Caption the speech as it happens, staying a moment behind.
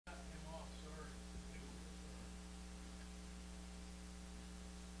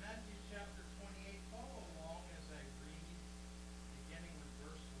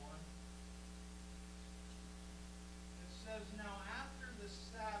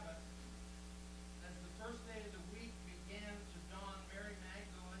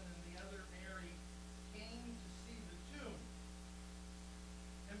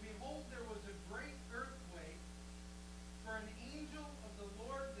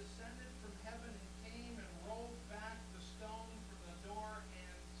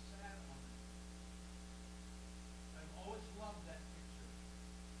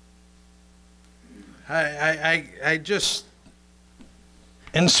I just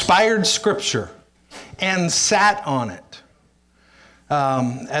inspired Scripture and sat on it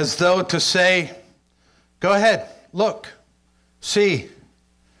as though to say, go ahead, look, see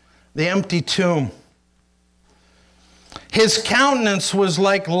the empty tomb. His countenance was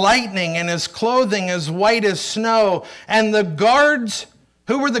like lightning, and his clothing as white as snow. And the guards,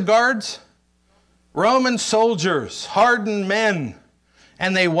 who were the guards? Roman soldiers, hardened men.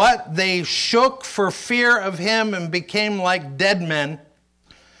 And they what? They shook for fear of him and became like dead men.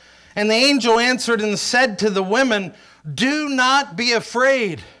 And the angel answered and said to the women, do not be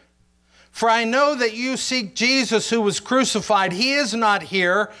afraid, for I know that you seek Jesus who was crucified. He is not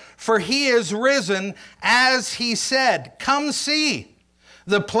here, for he is risen, as he said. Come see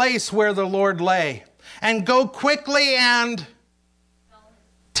the place where the Lord lay, and go quickly and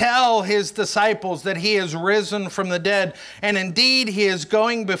tell his disciples that he is risen from the dead. And indeed, he is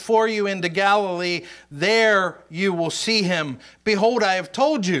going before you into Galilee. There you will see him. Behold, I have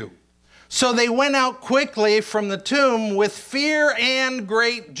told you. So they went out quickly from the tomb with fear and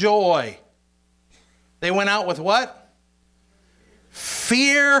great joy. They went out with what?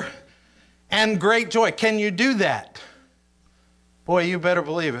 Fear and great joy. Can you do that? Boy, you better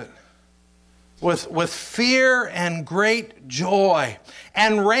believe it. With fear and great joy,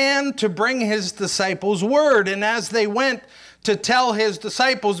 and ran to bring his disciples word. And as they went to tell his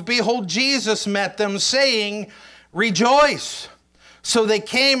disciples, behold, Jesus met them, saying, rejoice. So they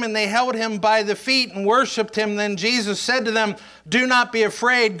came and they held him by the feet and worshipped him. Then Jesus said to them, do not be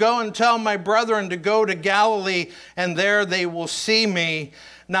afraid. Go and tell my brethren to go to Galilee, and there they will see me.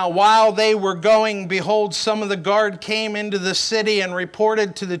 Now while they were going, behold, some of the guard came into the city and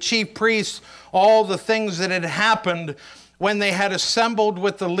reported to the chief priests all the things that had happened. When they had assembled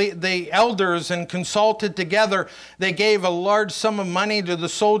with the elders and consulted together, they gave a large sum of money to the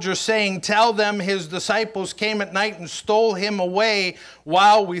soldiers, saying, tell them his disciples came at night and stole him away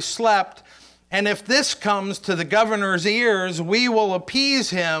while we slept. And if this comes to the governor's ears, we will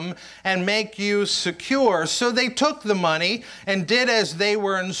appease him and make you secure. So they took the money and did as they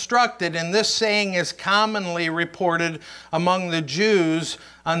were instructed. And this saying is commonly reported among the Jews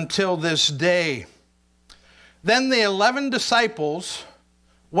until this day. Then the 11 disciples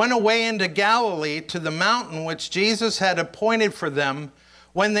went away into Galilee to the mountain which Jesus had appointed for them.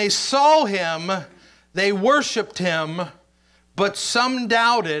 When they saw him, they worshipped him, but some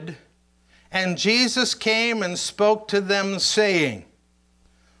doubted. And Jesus came and spoke to them, saying,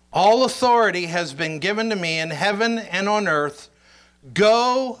 all authority has been given to me in heaven and on earth.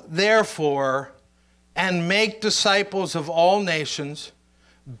 Go, therefore, and make disciples of all nations,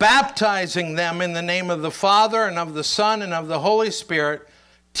 baptizing them in the name of the Father and of the Son and of the Holy Spirit,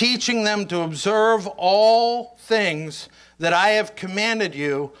 teaching them to observe all things that I have commanded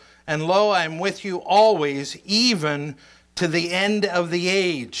you. And lo, I am with you always, even to the end of the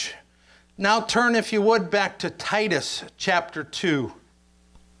age. Now turn, if you would, back to Titus chapter 2.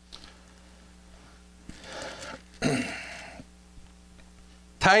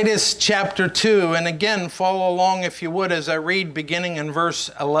 Titus chapter 2, and again, follow along if you would as I read beginning in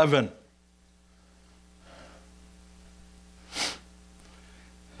verse 11.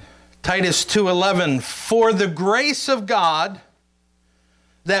 Titus 2:11, for the grace of God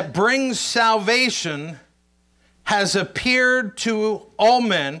that brings salvation has appeared to all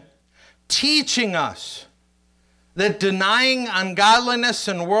men, teaching us that denying ungodliness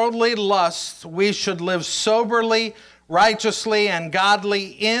and worldly lusts, we should live soberly, righteously, and godly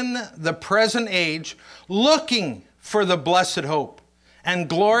in the present age, looking for the blessed hope and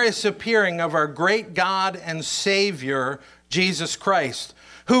glorious appearing of our great God and Savior, Jesus Christ,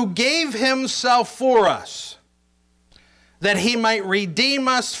 who gave himself for us, that he might redeem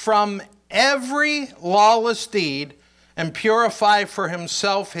us from every lawless deed and purify for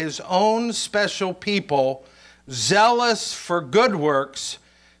himself his own special people, zealous for good works.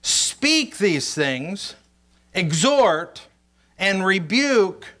 Speak these things, exhort and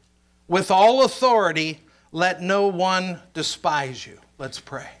rebuke with all authority. Let no one despise you. Let's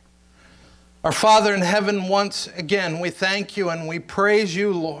pray. Our Father in heaven, once again, we thank you and we praise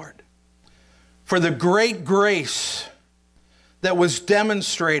you, Lord, for the great grace that was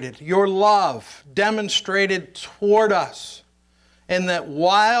demonstrated, your love demonstrated toward us, and that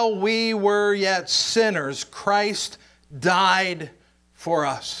while we were yet sinners, Christ died for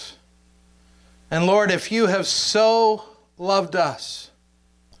us. And Lord, if you have so loved us,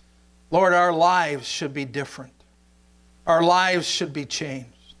 Lord, our lives should be different. Our lives should be changed.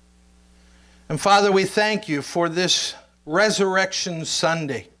 And Father, we thank you for this Resurrection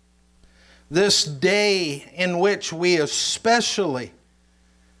Sunday, this day in which we especially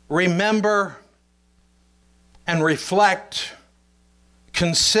remember and reflect,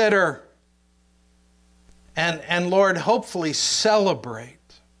 consider, and Lord, hopefully celebrate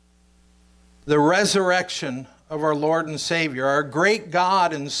the resurrection of our Lord and Savior, our great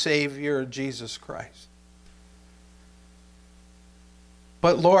God and Savior, Jesus Christ.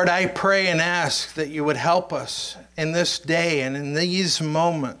 But Lord, I pray and ask that you would help us in this day and in these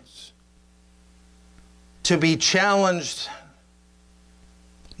moments to be challenged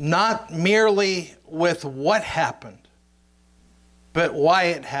not merely with what happened, but why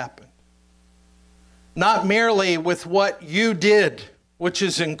it happened. Not merely with what you did, which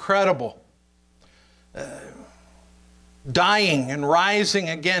is incredible. Dying and rising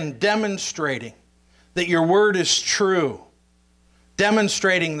again, demonstrating that your word is true.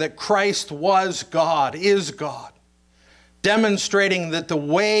 Demonstrating that Christ was God, is God. Demonstrating that the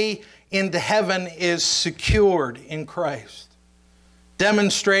way into heaven is secured in Christ.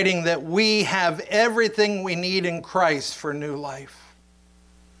 Demonstrating that we have everything we need in Christ for new life.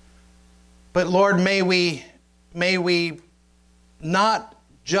 But Lord, may we not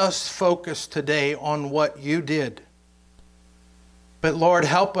just focus today on what you did, but Lord,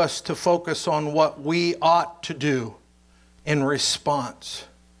 help us to focus on what we ought to do in response.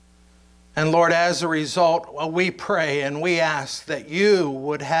 And Lord, as a result, we pray and we ask that you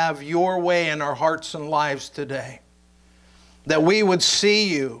would have your way in our hearts and lives today. That we would see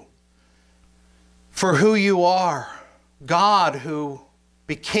you for who you are, God who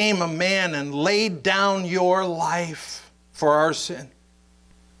became a man and laid down your life for our sin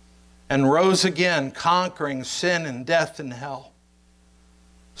and rose again, conquering sin and death and hell,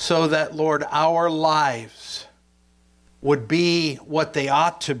 so that, Lord, our lives would be what they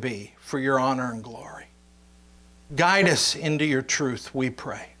ought to be for your honor and glory. Guide us into your truth, we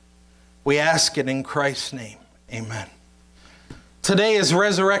pray. We ask it in Christ's name. Amen. Today is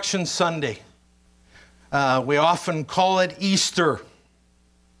Resurrection Sunday. We often call it Easter.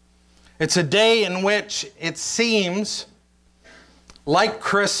 It's a day in which it seems like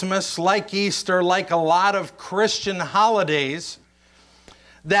Christmas, like Easter, like a lot of Christian holidays,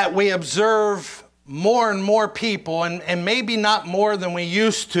 that we observe more and more people, and maybe not more than we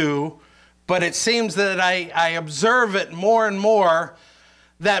used to, but it seems that I observe it more and more,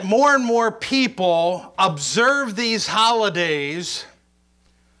 that more and more people observe these holidays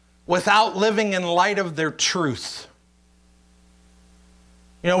without living in light of their truth.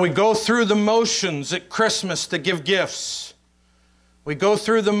 You know, we go through the motions at Christmas to give gifts. We go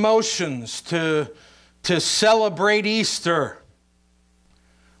through the motions to celebrate Easter.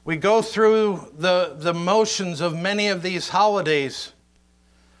 We go through the motions of many of these holidays.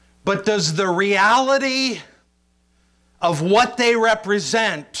 But does the reality of what they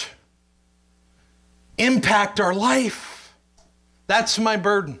represent impact our life? That's my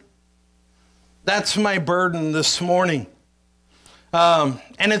burden. That's my burden this morning. And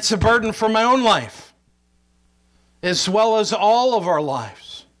it's a burden for my own life, as well as all of our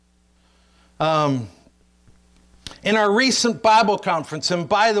lives. In our recent Bible conference, and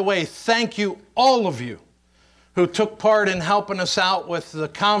by the way, thank you, all of you, who took part in helping us out with the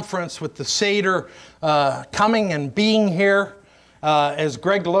conference, with the Seder, coming and being here. As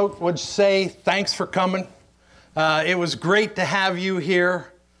Greg Lote would say, thanks for coming. It was great to have you here.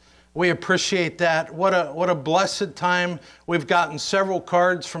 We appreciate that. What a blessed time. We've gotten several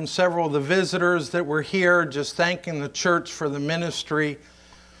cards from several of the visitors that were here, just thanking the church for the ministry.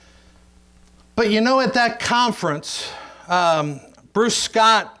 But you know, at that conference, Bruce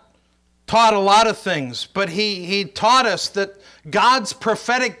Scott taught a lot of things, but he taught us that God's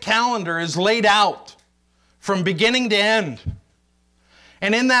prophetic calendar is laid out from beginning to end.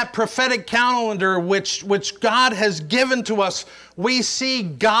 And in that prophetic calendar which God has given to us, we see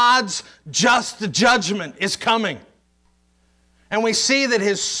God's just judgment is coming. And we see that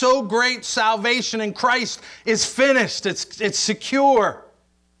his so great salvation in Christ is finished. It's secure.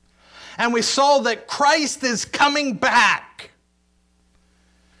 And we saw that Christ is coming back.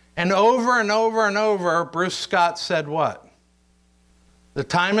 And over and over and over, Bruce Scott said what? The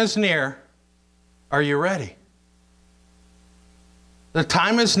time is near. Are you ready? The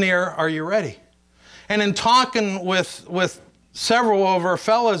time is near. Are you ready? And in talking with several of our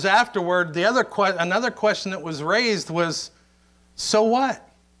fellows afterward, another question that was raised was, so what?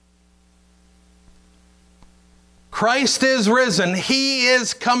 Christ is risen. He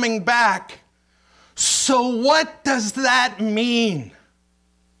is coming back. So what does that mean?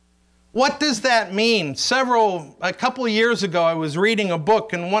 What does that mean? A couple of years ago, I was reading a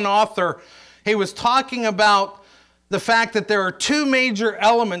book, and one author, he was talking about the fact that there are two major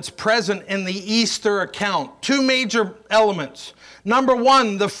elements present in the Easter account. Two major elements. Number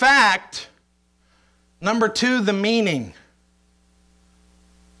one, the fact Number two, the meaning.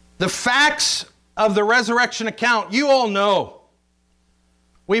 The facts of the resurrection account, you all know.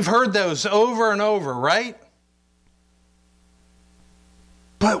 We've heard those over and over, right?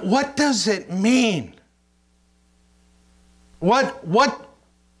 But what does it mean?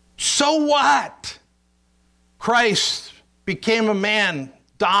 So what? Christ became a man,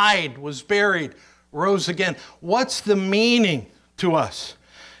 died, was buried, rose again. What's the meaning to us?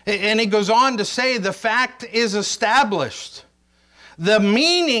 And he goes on to say the fact is established. The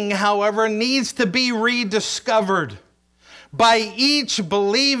meaning, however, needs to be rediscovered by each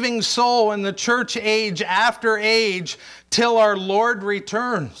believing soul in the church age after age till our Lord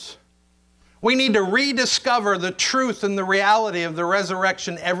returns. We need to rediscover the truth and the reality of the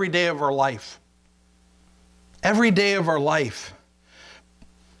resurrection every day of our life. Every day of our life.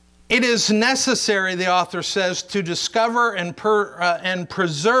 It is necessary, the author says, to discover and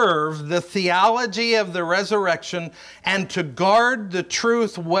preserve the theology of the resurrection and to guard the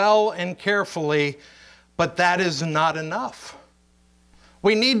truth well and carefully, but that is not enough.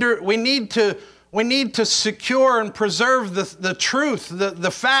 We need to secure and preserve the truth,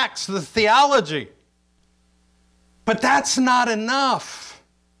 the facts, the theology. But that's not enough.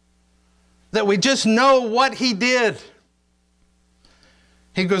 That we just know what he did.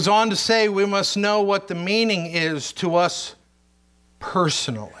 He goes on to say we must know what the meaning is to us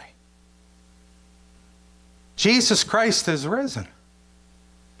personally. Jesus Christ is risen.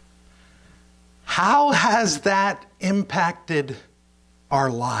 How has that impacted our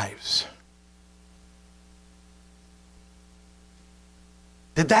lives?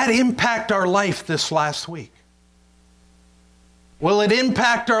 Did that impact our life this last week? Will it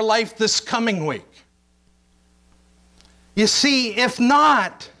impact our life this coming week? You see, if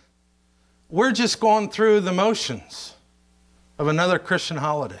not, we're just going through the motions of another Christian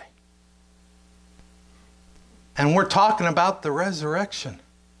holiday. And we're talking about the resurrection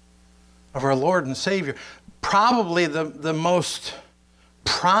of our Lord and Savior. Probably the most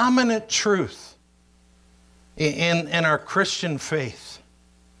prominent truth in our Christian faith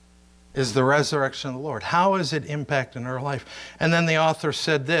is the resurrection of the Lord. How is it impacting our life? And then the author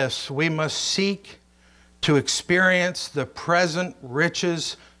said this: we must seek to experience the present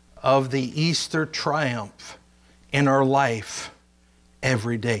riches of the Easter triumph in our life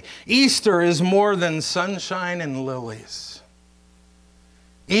every day. Easter is more than sunshine and lilies.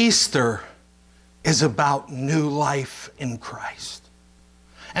 Easter is about new life in Christ.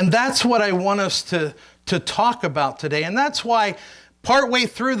 And that's what I want us to talk about today. And that's why partway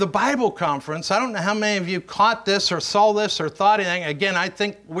through the Bible conference, I don't know how many of you caught this or saw this or thought anything. Again, I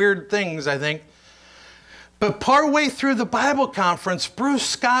think weird things, But partway through the Bible conference, Bruce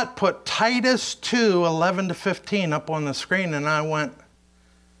Scott put Titus 2, 11-15 up on the screen, and I went,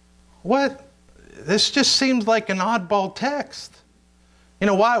 what? This just seems like an oddball text. You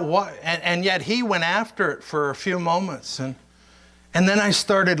know, why? And yet he went after it for a few moments. And then I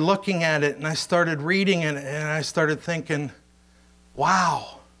started looking at it, and I started reading it, and I started thinking,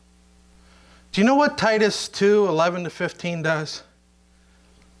 wow. Do you know what Titus 2, 11-15 does?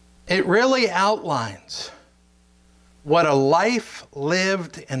 It really outlines what a life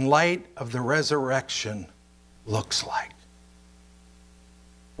lived in light of the resurrection looks like.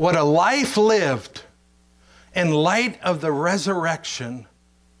 What a life lived in light of the resurrection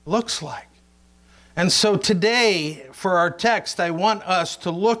looks like. And so today, for our text, I want us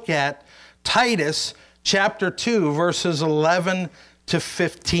to look at Titus chapter 2, verses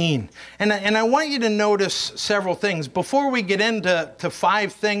 11-15. And I want you to notice several things. Before we get into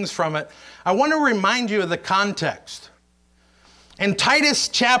 5 things from it, I want to remind you of the context. In Titus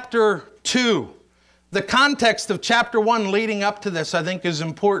chapter 2, the context of chapter 1 leading up to this, I think, is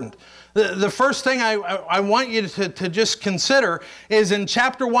important. The first thing I want you to just consider is in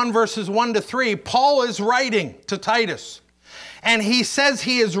chapter 1, verses 1-3, Paul is writing to Titus. And he says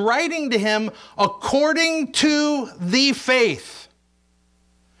he is writing to him according to the faith.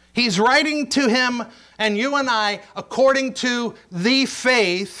 He's writing to him and you and I according to the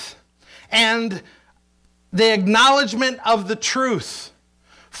faith and the acknowledgement of the truth.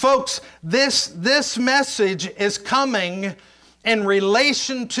 Folks, this message is coming in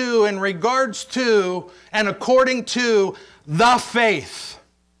relation to, in regards to, and according to the faith.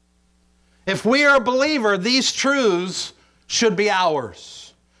 If we are a believer, these truths should be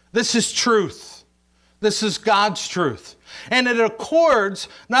ours. This is truth. This is God's truth. And it accords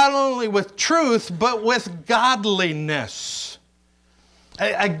not only with truth, but with godliness.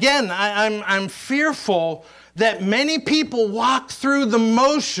 Again, I'm fearful that many people walk through the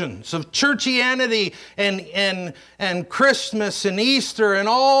motions of churchianity and Christmas and Easter and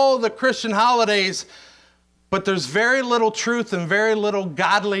all the Christian holidays but there's very little truth and very little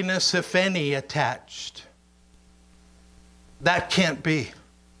godliness, if any, attached. That can't be.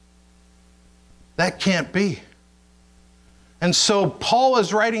 That can't be. And so Paul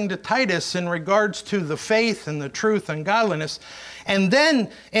is writing to Titus in regards to the faith and the truth and godliness. And then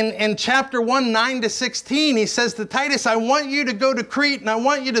in chapter 1, 9 to 16, he says to Titus, I want you to go to Crete and I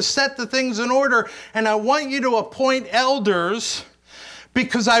want you to set the things in order and I want you to appoint elders,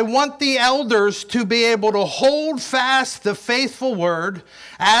 because I want the elders to be able to hold fast the faithful word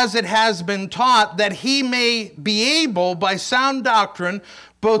as it has been taught, that he may be able by sound doctrine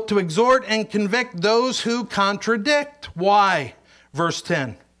both to exhort and convict those who contradict. Why? Verse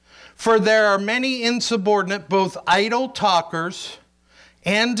 10. For there are many insubordinate, both idle talkers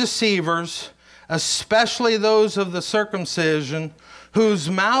and deceivers, especially those of the circumcision, whose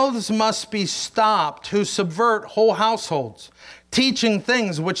mouths must be stopped, who subvert whole households, teaching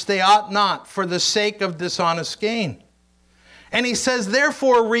things which they ought not for the sake of dishonest gain. And he says,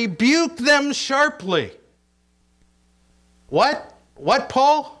 therefore, rebuke them sharply. What? What,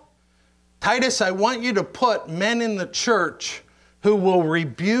 Paul? Titus, I want you to put men in the church who will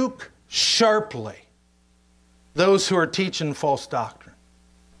rebuke sharply those who are teaching false doctrine.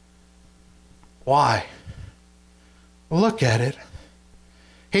 Why? Look at it.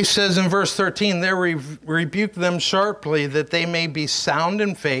 He says in verse 13, there rebuke them sharply that they may be sound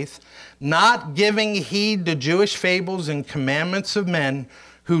in faith, not giving heed to Jewish fables and commandments of men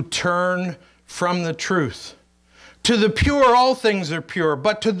who turn from the truth. To the pure, all things are pure,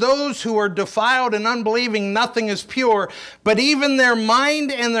 but to those who are defiled and unbelieving, nothing is pure, but even their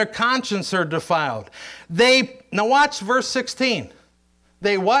mind and their conscience are defiled. Now watch verse 16.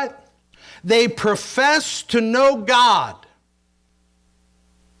 They what? They profess to know God.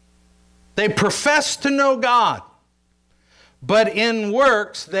 They profess to know God, but in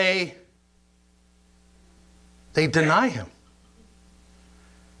works they deny him,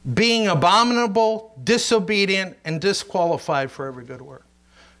 being abominable, disobedient, and disqualified for every good work.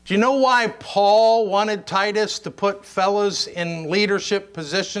 Do you know why Paul wanted Titus to put fellows in leadership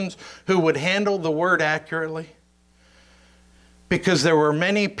positions who would handle the word accurately? Because there were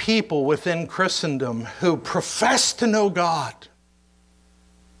many people within Christendom who professed to know God.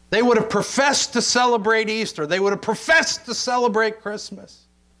 They would have professed to celebrate Easter. They would have professed to celebrate Christmas.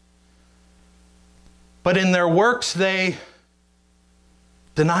 But in their works, they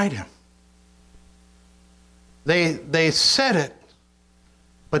denied him. They said it,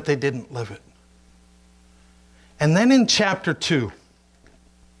 but they didn't live it. And then in chapter 2,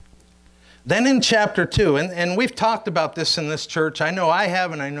 and we've talked about this in this church. I know I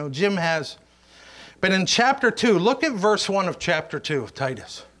have, and I know Jim has. But in chapter 2, look at verse 1 of chapter 2 of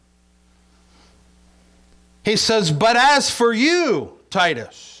Titus. He says, but as for you,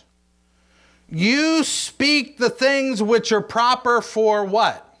 Titus, you speak the things which are proper for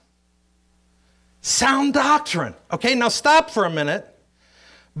what? Sound doctrine. Okay, now stop for a minute.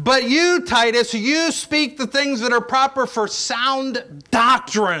 But you, Titus, you speak the things that are proper for sound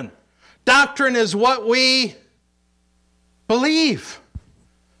doctrine. Doctrine is what we believe,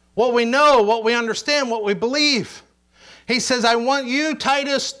 what we know, what we understand, what we believe. He says, I want you,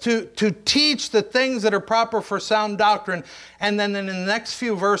 Titus, to teach the things that are proper for sound doctrine. And then in the next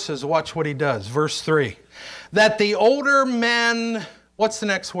few verses, watch what he does. Verse 3. That the older men, what's the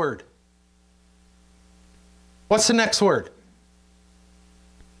next word? What's the next word?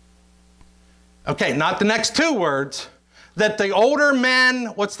 Okay, not the next two words. That the older men,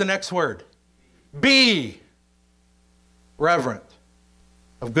 what's the next word? Be reverent,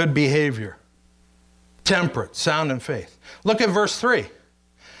 of good behavior, temperate, sound in faith. Look at verse 3.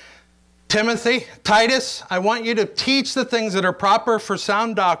 Timothy, Titus, I want you to teach the things that are proper for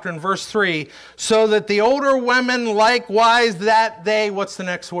sound doctrine, verse 3, so that the older women likewise that they, what's the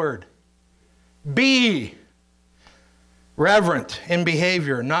next word? Be reverent in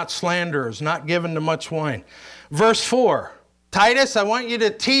behavior, not slanderers, not given to much wine. Verse 4, Titus, I want you to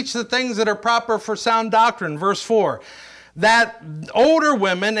teach the things that are proper for sound doctrine, verse 4. That older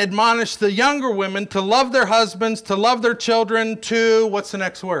women admonish the younger women to love their husbands, to love their children, to, what's the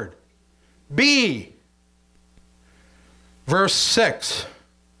next word? Be. Verse 6.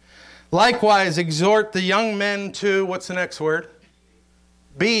 Likewise, exhort the young men to, what's the next word?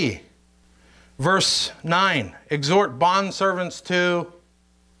 Be. Verse 9. Exhort bondservants to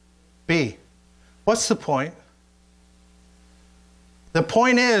be. What's the point? The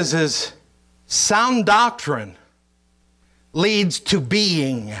point is sound doctrine leads to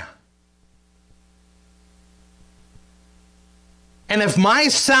being. And if my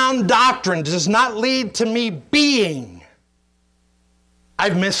sound doctrine does not lead to me being,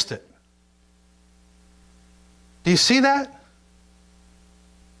 I've missed it. Do you see that?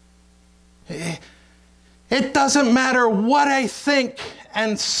 It doesn't matter what I think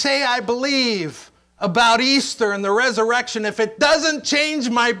and say I believe about Easter and the resurrection if it doesn't change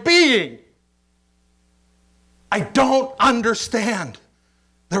my being. I don't understand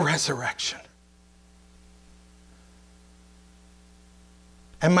the resurrection.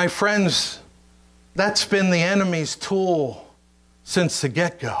 And my friends, that's been the enemy's tool since the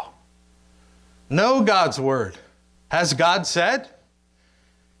get-go. Know God's word. Has God said?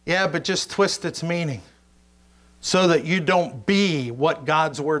 Yeah, but just twist its meaning so that you don't be what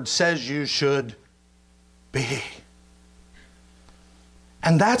God's word says you should be.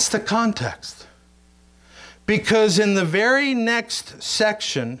 And that's the context. Because in the very next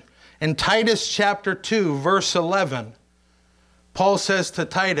section, in Titus chapter 2, verse 11, Paul says to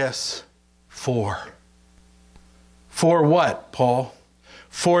Titus, For what, Paul?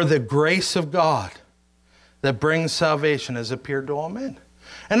 For the grace of God that brings salvation has appeared to all men.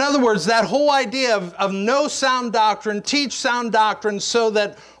 In other words, that whole idea of know sound doctrine, teach sound doctrine so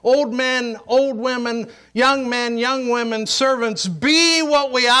that old men, old women, young women, servants be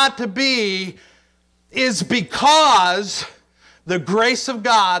what we ought to be is because the grace of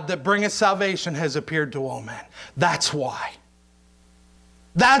God that bringeth salvation has appeared to all men. That's why.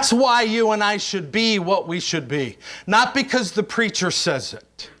 That's why you and I should be what we should be. Not because the preacher says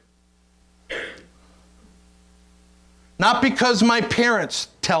it. Not because my parents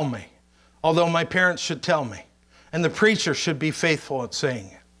tell me, although my parents should tell me, and the preacher should be faithful at saying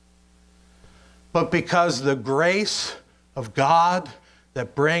it. But because the grace of God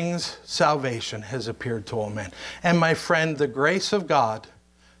that brings salvation has appeared to all men. And my friend, the grace of God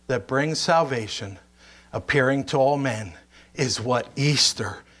that brings salvation appearing to all men is what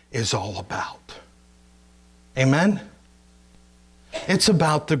Easter is all about. Amen? It's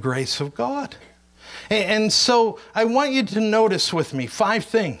about the grace of God. And so I want you to notice with me 5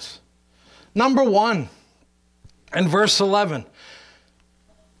 things. Number 1, in verse 11,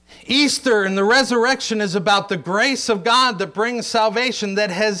 Easter and the resurrection is about the grace of God that brings salvation that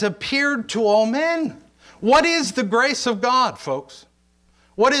has appeared to all men. What is the grace of God, folks?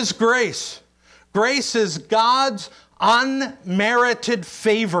 What is grace? Grace is God's unmerited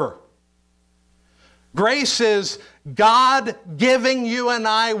favor. Grace is God giving you and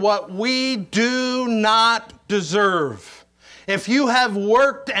I what we do not deserve. If you have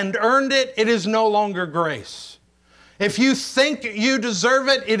worked and earned it, it is no longer grace. If you think you deserve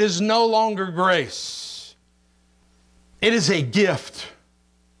it, it is no longer grace. It is a gift.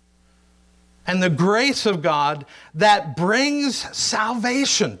 And the grace of God that brings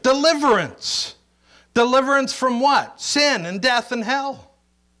salvation, deliverance. Deliverance from what? Sin and death and hell.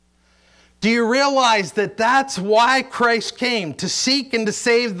 Do you realize that that's why Christ came? To seek and to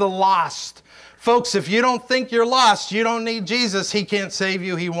save the lost. Folks, if you don't think you're lost, you don't need Jesus. He can't save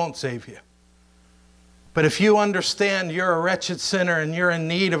you. He won't save you. But if you understand you're a wretched sinner and you're in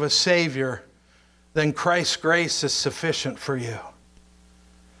need of a Savior, then Christ's grace is sufficient for you.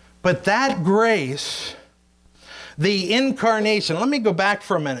 But that grace, the incarnation, let me go back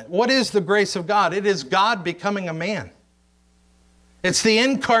for a minute. What is the grace of God? It is God becoming a man. It's the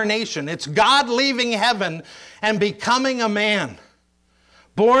incarnation. It's God leaving heaven and becoming a man.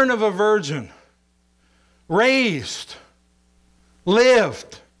 Born of a virgin. Raised.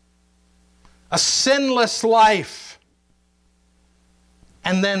 Lived. A sinless life.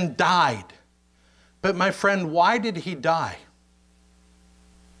 And then died. But my friend, why did he die?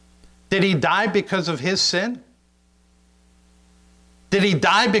 Did he die because of his sin? Did he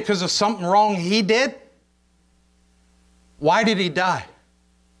die because of something wrong he did? Why did he die?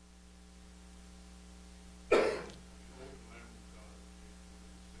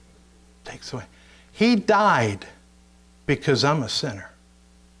 Takes away. He died because I'm a sinner.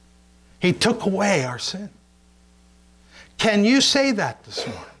 He took away our sin. Can you say that this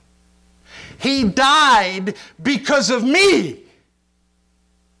morning? He died because of me.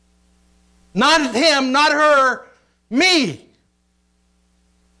 Not him, not her, me.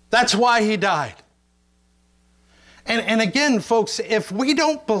 That's why he died. And again, folks, if we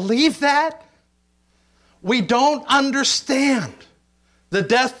don't believe that, we don't understand the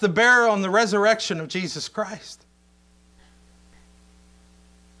death, the burial, and the resurrection of Jesus Christ.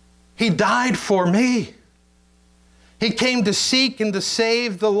 He died for me. He came to seek and to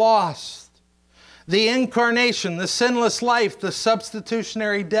save the lost. The incarnation, the sinless life, the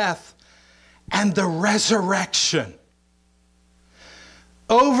substitutionary death, and the resurrection.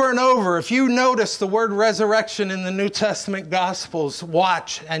 Over and over, if you notice the word resurrection in the New Testament Gospels,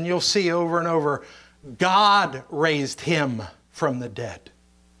 watch and you'll see over and over, God raised him from the dead.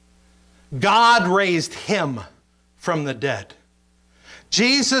 God raised him from the dead.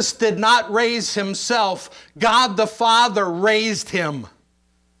 Jesus did not raise himself. God the Father raised him.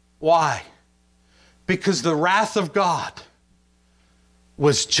 Why? Because the wrath of God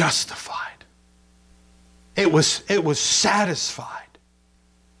was justified. It was satisfied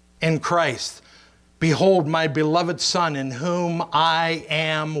in Christ. Behold, my beloved Son, in whom I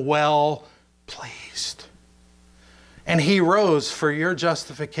am well pleased. And he rose for your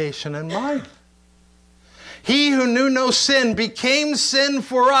justification and mine. He who knew no sin became sin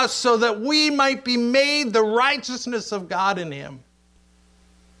for us so that we might be made the righteousness of God in him.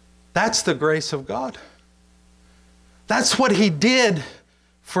 That's the grace of God. That's what he did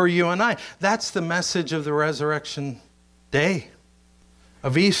for you and I. That's the message of the resurrection day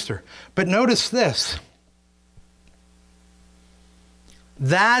of Easter. But notice this.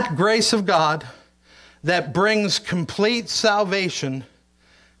 That grace of God that brings complete salvation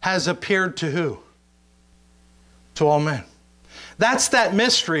has appeared to who? To all men. That's that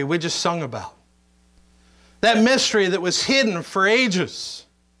mystery we just sung about. That mystery that was hidden for ages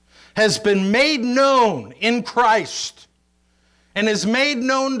has been made known in Christ and is made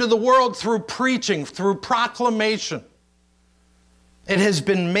known to the world through preaching, through proclamation. It has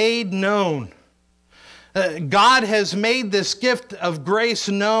been made known. God has made this gift of grace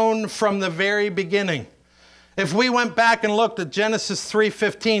known from the very beginning. If we went back and looked at Genesis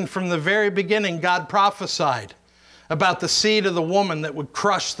 3:15, from the very beginning, God prophesied about the seed of the woman that would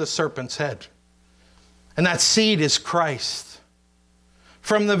crush the serpent's head. And that seed is Christ.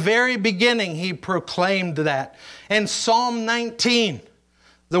 From the very beginning, he proclaimed that. In Psalm 19,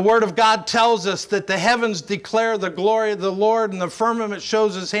 the Word of God tells us that the heavens declare the glory of the Lord, and the firmament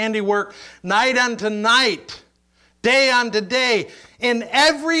shows his handiwork night unto night, day unto day. In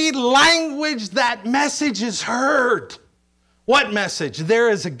every language that message is heard. What message? There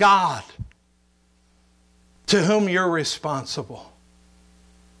is a God to whom you're responsible.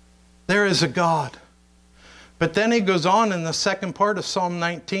 There is a God. But then he goes on in the second part of Psalm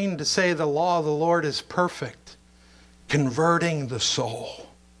 19 to say the law of the Lord is perfect, converting the soul.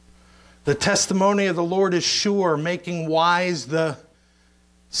 The testimony of the Lord is sure, making wise the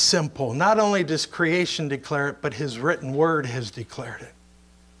simple. Not only does creation declare it, but his written word has declared it.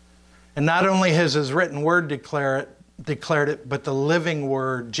 And not only has his written word declared it, but the living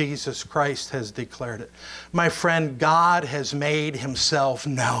word, Jesus Christ, has declared it. My friend, God has made himself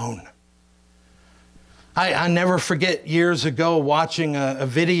known. I never forget years ago watching a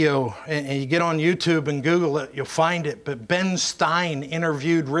video, and you get on YouTube and Google it, you'll find it, but Ben Stein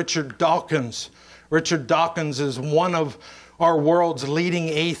interviewed Richard Dawkins. Richard Dawkins is one of our world's leading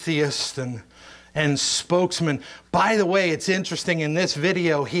atheists and spokesman. By the way, it's interesting, in this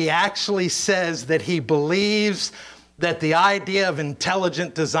video, he actually says that he believes that the idea of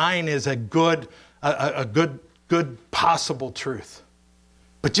intelligent design is a good possible truth,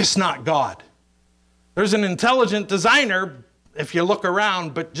 but just not God. There's an intelligent designer, if you look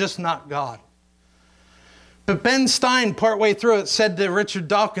around, but just not God. But Ben Stein, partway through it, said to Richard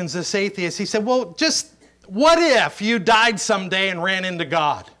Dawkins, this atheist, he said, well, just what if you died someday and ran into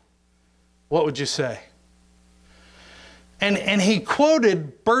God? What would you say? And he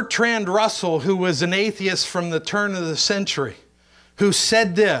quoted Bertrand Russell, who was an atheist from the turn of the century, who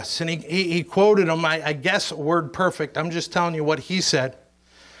said this, and he quoted him, I guess word perfect, I'm just telling you what he said.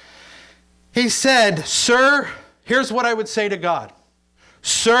 He said, sir, here's what I would say to God.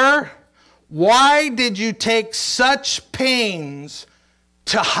 Sir, why did you take such pains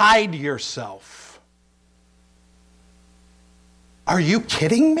to hide yourself? Are you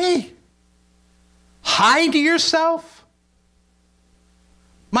kidding me? Hide yourself?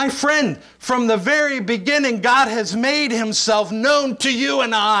 My friend, from the very beginning, God has made himself known to you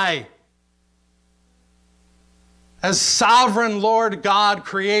and I. As sovereign Lord God,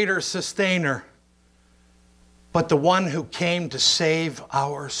 creator, sustainer, but the one who came to save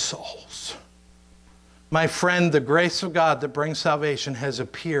our souls. My friend, the grace of God that brings salvation has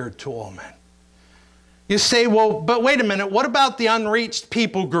appeared to all men. You say, well, but wait a minute, what about the unreached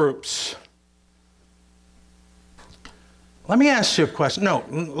people groups? Let me ask you a question. No,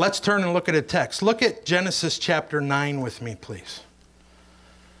 let's turn and look at a text. Look at Genesis chapter 9 with me, please.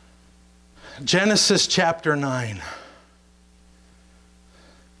 Genesis chapter 9.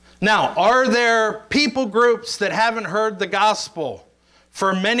 Now, are there people groups that haven't heard the gospel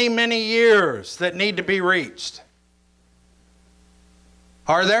for many, many years that need to be reached?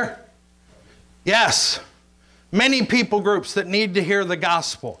 Are there? Yes. Many people groups that need to hear the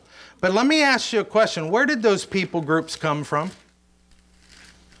gospel. But let me ask you a question. Where did those people groups come from?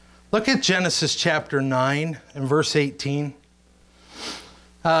 Look at Genesis chapter 9 and verse 18.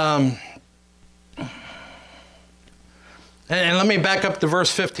 And let me back up to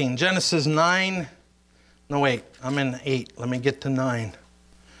verse 15. Genesis 9. No, wait. I'm in 8. Let me get to 9.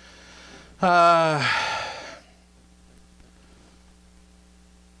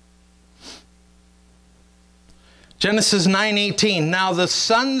 Genesis 9:18. Now the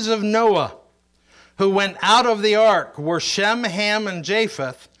sons of Noah who went out of the ark were Shem, Ham, and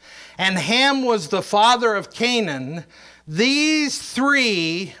Japheth. And Ham was the father of Canaan. These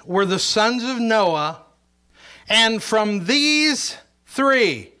three were the sons of Noah. And from these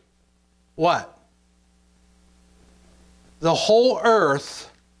three, what? The whole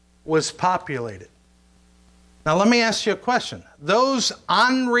earth was populated. Now let me ask you a question. Those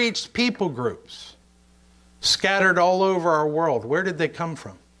unreached people groups scattered all over our world, where did they come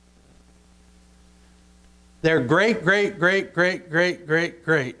from? Their great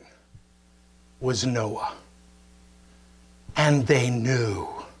was Noah. And they knew.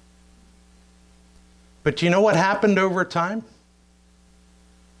 But do you know what happened over time?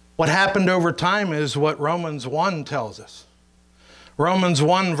 What happened over time is what Romans 1 tells us. Romans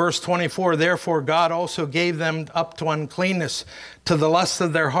 1 verse 24, therefore God also gave them up to uncleanness, to the lust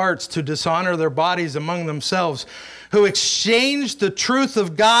of their hearts, to dishonor their bodies among themselves, who exchanged the truth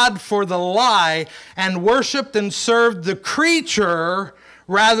of God for the lie and worshiped and served the creature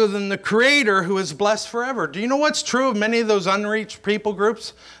rather than the Creator, who is blessed forever. Do you know what's true of many of those unreached people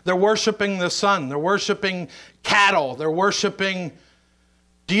groups? They're worshiping the sun. They're worshiping cattle. They're worshiping...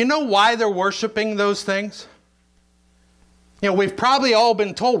 Do you know why they're worshiping those things? You know, we've probably all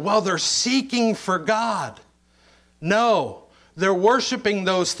been told, well, they're seeking for God. No, they're worshiping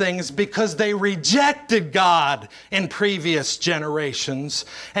those things because they rejected God in previous generations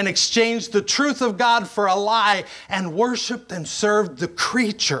and exchanged the truth of God for a lie and worshiped and served the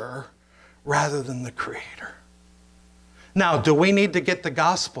creature rather than the Creator. Now, do we need to get the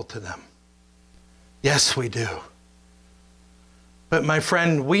gospel to them? Yes, we do. But my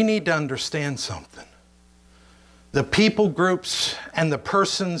friend, we need to understand something. The people groups and the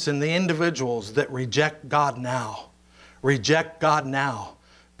persons and the individuals that reject God now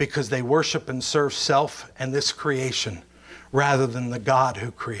because they worship and serve self and this creation rather than the God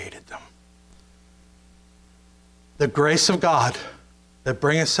who created them. The grace of God that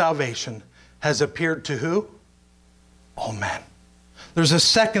bringeth salvation has appeared to who? All men. There's a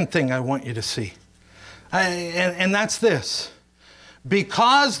second thing I want you to see. And that's this.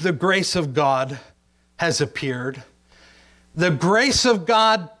 Because the grace of God has appeared, the grace of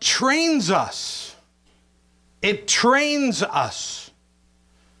God trains us. It trains us.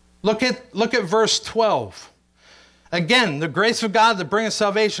 Look at verse 12. Again, the grace of God that bringeth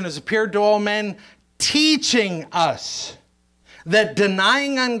salvation has appeared to all men, teaching us that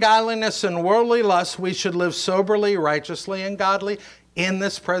denying ungodliness and worldly lust, we should live soberly, righteously, and godly in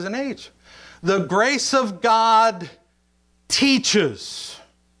this present age. The grace of God teaches.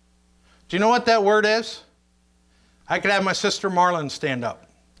 Do you know what that word is? I could have my sister Marlon stand up.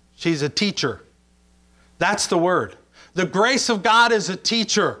 She's a teacher. That's the word. The grace of God is a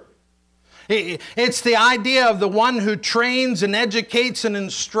teacher. It's the idea of the one who trains and educates and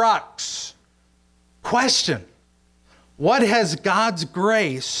instructs. Question: what has God's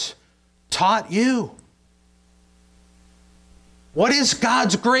grace taught you? What is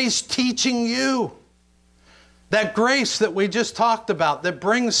God's grace teaching you? That grace that we just talked about that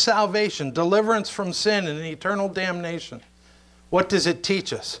brings salvation, deliverance from sin and eternal damnation. What does it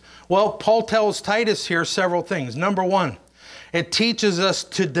teach us? Well, Paul tells Titus here several things. Number one, it teaches us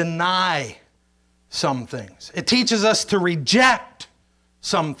to deny some things. It teaches us to reject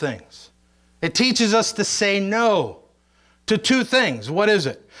some things. It teaches us to say no to two things. What is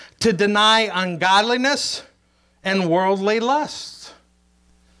it? To deny ungodliness and worldly lusts.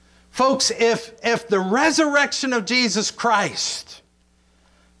 Folks, if the resurrection of Jesus Christ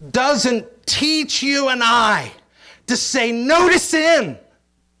doesn't teach you and I to say no to sin,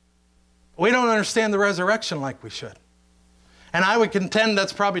 we don't understand the resurrection like we should. And I would contend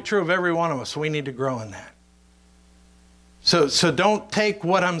that's probably true of every one of us. We need to grow in that. So don't take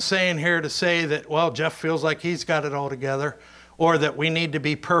what I'm saying here to say that, well, Jeff feels like he's got it all together, or that we need to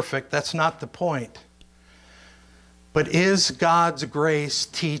be perfect. That's not the point. But is God's grace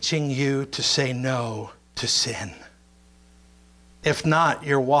teaching you to say no to sin? If not,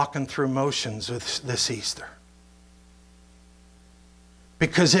 you're walking through motions this Easter.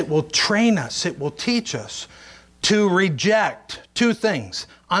 Because it will train us, it will teach us to reject two things.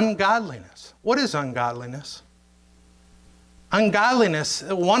 Ungodliness. What is ungodliness? Ungodliness,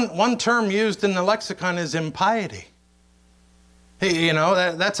 one term used in the lexicon is impiety. You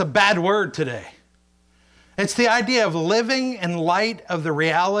know, that's a bad word today. It's the idea of living in light of the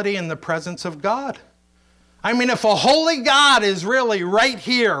reality and the presence of God. I mean, if a holy God is really right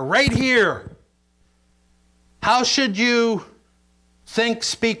here, how should you think,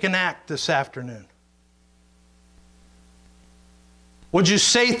 speak, and act this afternoon? Would you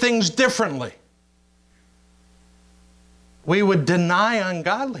say things differently? We would deny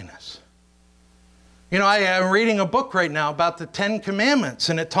ungodliness. You know, I am reading a book right now about the 10 Commandments,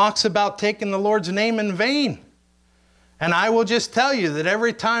 and it talks about taking the Lord's name in vain. And I will just tell you that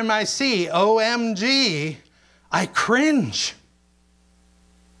every time I see OMG, I cringe.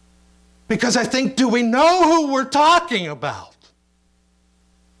 Because I think, do we know who we're talking about?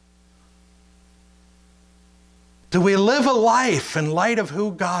 Do we live a life in light of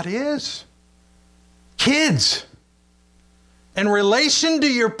who God is? Kids, in relation to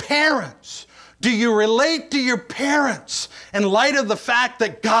your parents, do you relate to your parents in light of the fact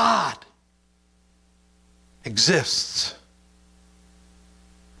that God exists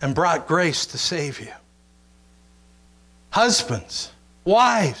and brought grace to save you? Husbands,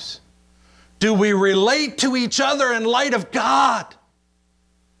 wives, do we relate to each other in light of God?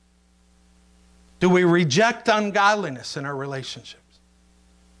 Do we reject ungodliness in our relationships?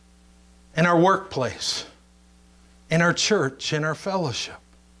 In our workplace? In our church? In our fellowship?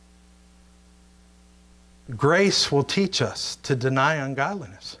 Grace will teach us to deny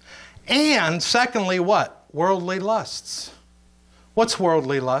ungodliness. And secondly, what? Worldly lusts. What's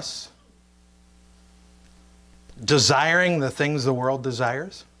worldly lusts? Desiring the things the world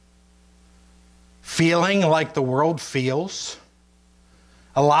desires. Feeling like the world feels.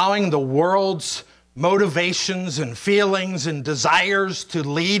 Allowing the world's motivations and feelings and desires to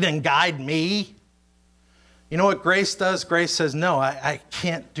lead and guide me. You know what grace does? Grace says, no, I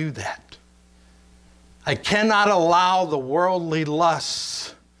can't do that. I cannot allow the worldly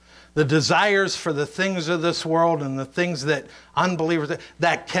lusts, the desires for the things of this world and the things that unbelievers,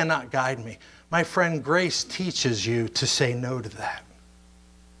 that cannot guide me. My friend, grace teaches you to say no to that.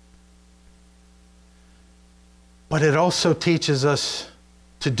 But it also teaches us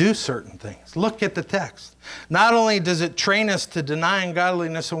to do certain things. Look at the text. Not only does it train us to deny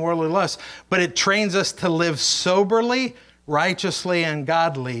ungodliness and worldly lust, but it trains us to live soberly, righteously, and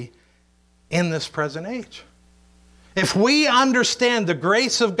godly in this present age. If we understand the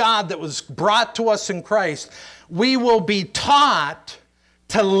grace of God that was brought to us in Christ, we will be taught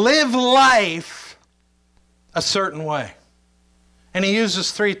to live life a certain way. And he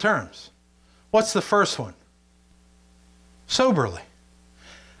uses 3 terms. What's the first one? Soberly.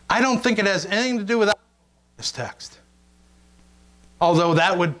 I don't think it has anything to do with this text, although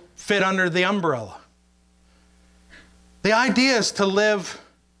that would fit under the umbrella. The idea is to live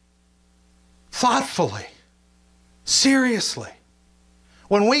thoughtfully, seriously.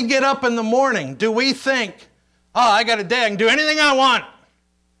 When we get up in the morning, do we think, oh, I got a day, I can do anything I want?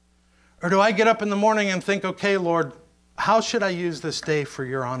 Or do I get up in the morning and think, okay, Lord, how should I use this day for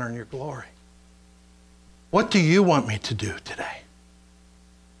your honor and your glory? What do you want me to do today?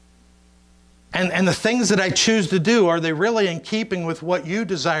 And the things that I choose to do, are they really in keeping with what you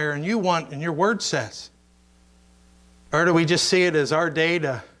desire and you want and your word says? Or do we just see it as our day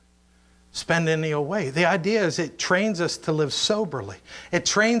to spend any old way? The idea is it trains us to live soberly. It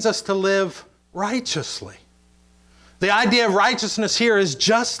trains us to live righteously. The idea of righteousness here is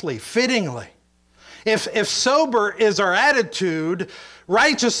justly, fittingly. If sober is our attitude,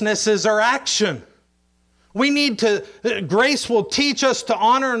 righteousness is our action. We need to, grace will teach us to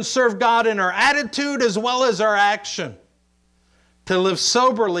honor and serve God in our attitude as well as our action. To live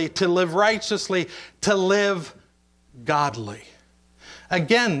soberly, to live righteously, to live godly.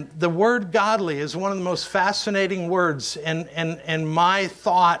 Again, the word godly is one of the most fascinating words in my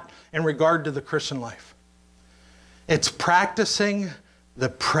thought in regard to the Christian life. It's practicing the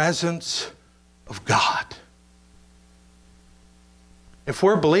presence of God. If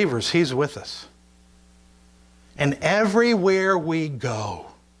we're believers, He's with us. And everywhere we go,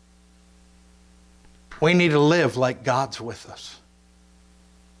 we need to live like God's with us.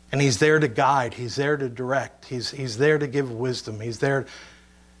 And He's there to guide. He's there to direct. He's there to give wisdom. He's there,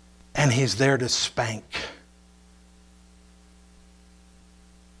 and He's there to spank.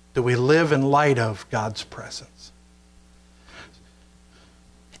 Do we live in light of God's presence?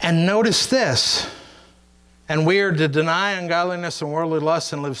 And notice this. And we are to deny ungodliness and worldly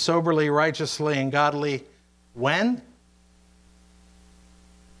lust and live soberly, righteously, and godly. When?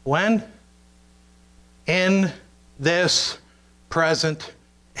 When? In this present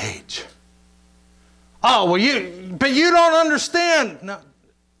age. Oh, well, but you don't understand. No,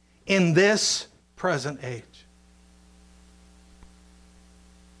 in this present age.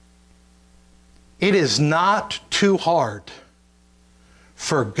 It is not too hard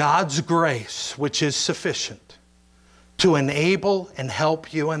for God's grace, which is sufficient, to enable and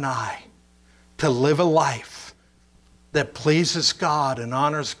help you and I to live a life that pleases God and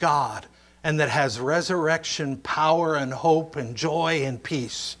honors God, and that has resurrection power and hope and joy and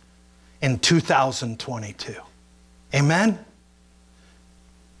peace in 2022. Amen?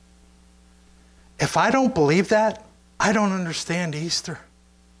 If I don't believe that, I don't understand Easter.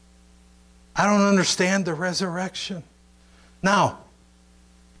 I don't understand the resurrection. Now,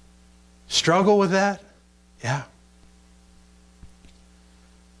 struggle with that? Yeah.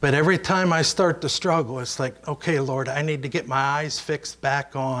 But every time I start to struggle, it's like, okay, Lord, I need to get my eyes fixed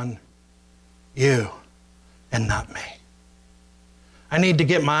back on you and not me. I need to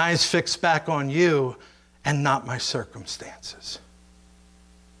get my eyes fixed back on you and not my circumstances.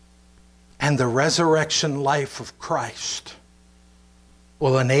 And the resurrection life of Christ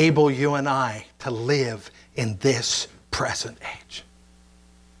will enable you and I to live in this present age.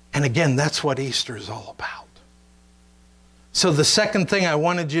 And again, that's what Easter is all about. So the second thing I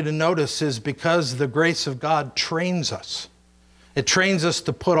wanted you to notice is because the grace of God trains us. It trains us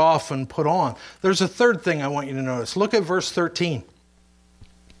to put off and put on. There's a third thing I want you to notice. Look at verse 13.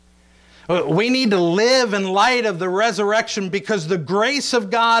 We need to live in light of the resurrection because the grace of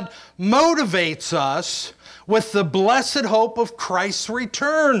God motivates us with the blessed hope of Christ's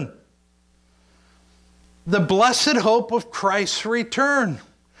return. The blessed hope of Christ's return.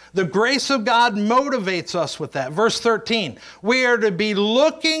 The grace of God motivates us with that. Verse 13, we are to be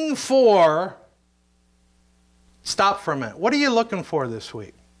looking for... Stop for a minute. What are you looking for this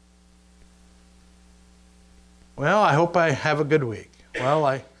week? Well, I hope I have a good week. Well,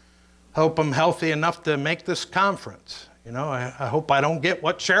 I hope I'm healthy enough to make this conference. You know, I hope I don't get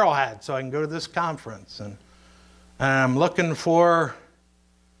what Cheryl had so I can go to this conference. And I'm looking for...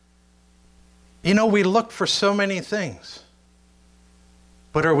 You know, we look for so many things.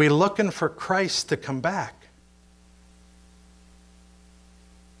 But are we looking for Christ to come back?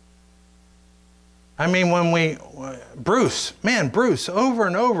 I mean, when Bruce, over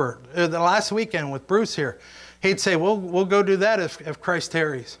and over, the last weekend with Bruce here, he'd say, we'll go do that if Christ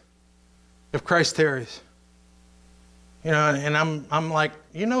tarries. If Christ tarries. You know, and I'm like,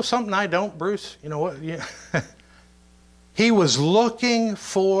 you know something I don't, Bruce? You know what? Yeah. He was looking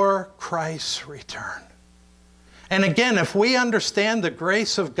for Christ's return. And again, if we understand the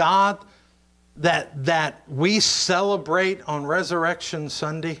grace of God that we celebrate on Resurrection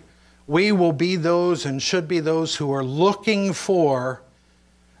Sunday, we will be those and should be those who are looking for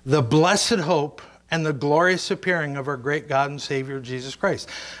the blessed hope and the glorious appearing of our great God and Savior, Jesus Christ.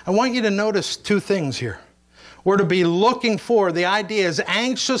 I want you to notice two things here. We're to be looking for, the idea is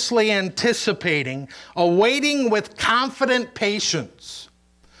anxiously anticipating, awaiting with confident patience.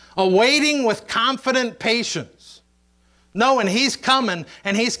 Awaiting with confident patience. Knowing He's coming,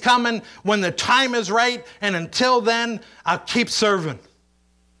 and He's coming when the time is right, and until then, I'll keep serving.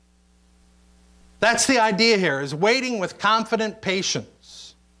 That's the idea here, is waiting with confident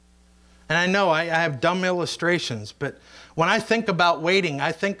patience. And I know I have dumb illustrations, but when I think about waiting,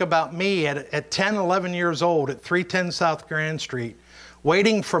 I think about me at 10, 11 years old at 310 South Grand Street,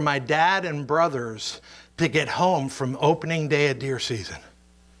 waiting for my dad and brothers to get home from opening day of deer season.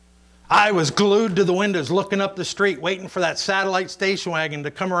 I was glued to the windows looking up the street, waiting for that satellite station wagon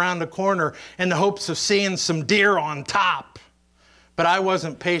to come around the corner in the hopes of seeing some deer on top. But I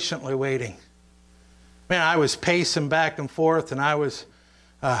wasn't patiently waiting. Man, I was pacing back and forth, and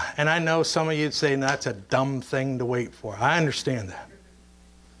and I know some of you'd say, that's a dumb thing to wait for. I understand that.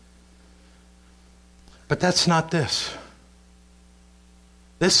 But that's not this.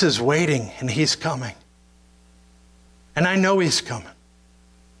 This is waiting, and He's coming. And I know He's coming.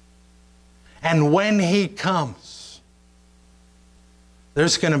 And when He comes,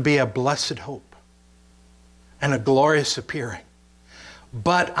 there's going to be a blessed hope and a glorious appearing.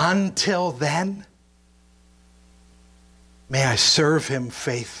 But until then, may I serve Him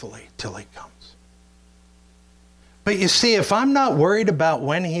faithfully till He comes. But you see, if I'm not worried about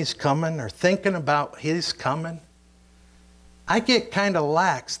when He's coming or thinking about His coming, I get kind of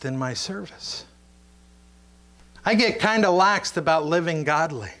laxed in my service. I get kind of laxed about living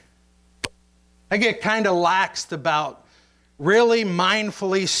godly. I get kind of laxed about really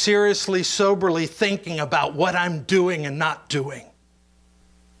mindfully, seriously, soberly thinking about what I'm doing and not doing.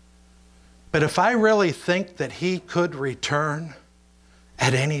 But if I really think that He could return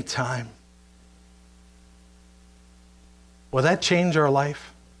at any time, will that change our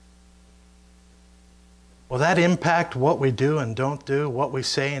life? Will that impact what we do and don't do, what we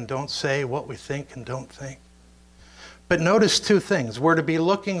say and don't say, what we think and don't think? But notice two things. We're to be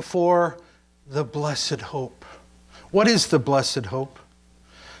looking for the blessed hope. What is the blessed hope?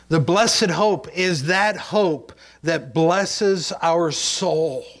 The blessed hope is that hope that blesses our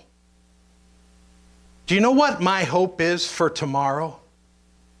soul. Do you know what my hope is for tomorrow?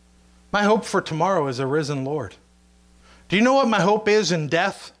 My hope for tomorrow is a risen Lord. Do you know what my hope is in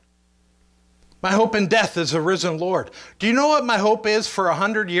death? My hope in death is a risen Lord. Do you know what my hope is for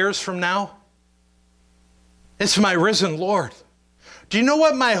 100 years from now? It's my risen Lord. Do you know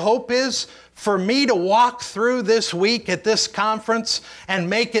what my hope is for me to walk through this week at this conference and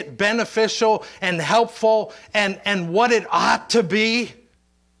make it beneficial and helpful and what it ought to be?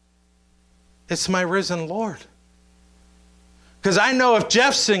 It's my risen Lord. Because I know if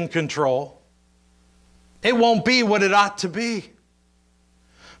Jeff's in control, it won't be what it ought to be.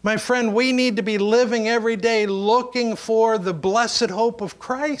 My friend, we need to be living every day looking for the blessed hope of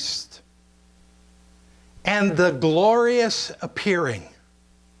Christ and the glorious appearing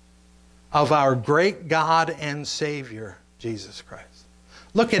of our great God and Savior, Jesus Christ.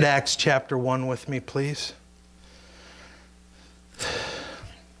 Look at Acts chapter 1 with me, please.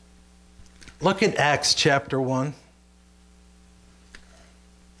 Look at Acts chapter 1.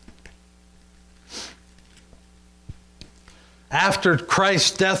 After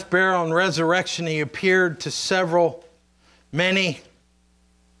Christ's death, burial, and resurrection, he appeared to many.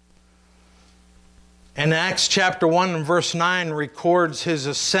 And Acts chapter 1 and verse 9 records his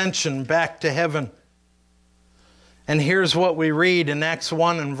ascension back to heaven. And here's what we read in Acts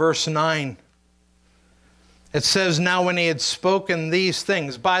 1 and verse 9. It says, now when he had spoken these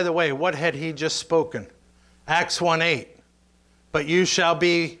things, by the way, what had he just spoken? Acts 1:8. But you shall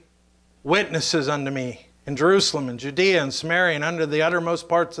be witnesses unto me in Jerusalem and Judea and Samaria and under the uttermost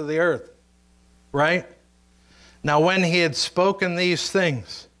parts of the earth. Right? Now when he had spoken these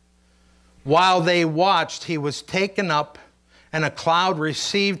things, while they watched, he was taken up, and a cloud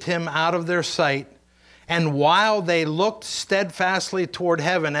received him out of their sight. And while they looked steadfastly toward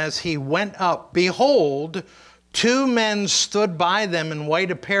heaven as he went up, behold, 2 men stood by them in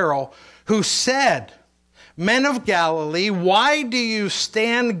white apparel, who said, Men of Galilee, why do you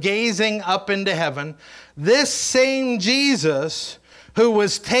stand gazing up into heaven? This same Jesus, who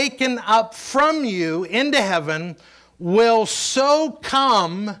was taken up from you into heaven, will so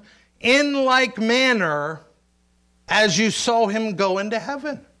come in like manner as you saw him go into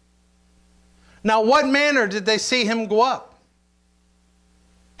heaven. Now, what manner did they see him go up?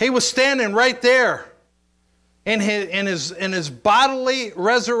 He was standing right there in his bodily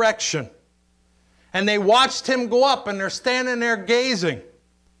resurrection. And they watched him go up, and they're standing there gazing.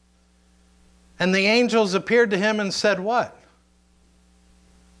 And the angels appeared to him and said, what?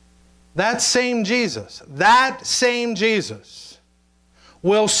 That same Jesus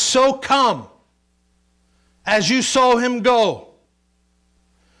will so come as you saw him go.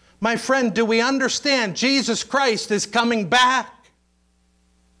 My friend, do we understand Jesus Christ is coming back?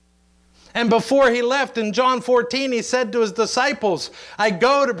 And before he left in John 14, he said to his disciples, I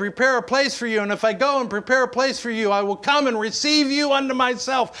go to prepare a place for you, and if I go and prepare a place for you, I will come and receive you unto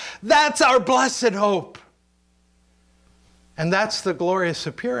myself. That's our blessed hope. And that's the glorious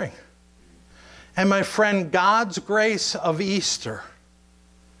appearing. And my friend, God's grace of Easter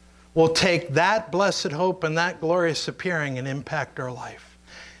will take that blessed hope and that glorious appearing and impact our life,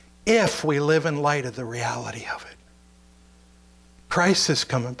 if we live in light of the reality of it. Christ is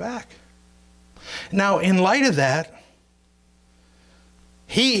coming back. Now, in light of that,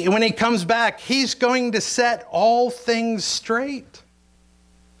 when he comes back, he's going to set all things straight.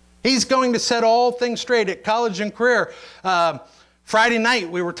 He's going to set all things straight. At College and Career, Friday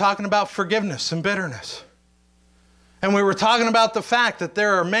night, we were talking about forgiveness and bitterness. And we were talking about the fact that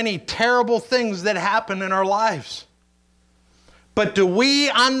there are many terrible things that happen in our lives. But do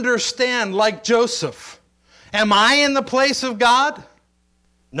we understand, like Joseph, am I in the place of God?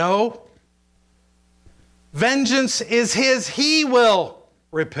 No. Vengeance is his. He will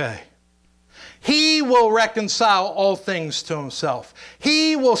repay. He will reconcile all things to himself.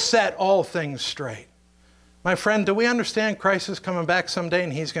 He will set all things straight. My friend, do we understand Christ is coming back someday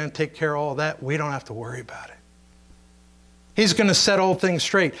and he's going to take care of all that? We don't have to worry about it. He's going to set all things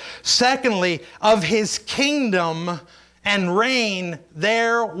straight. Secondly, of his kingdom and reign,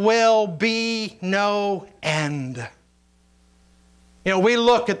 there will be no end. You know, we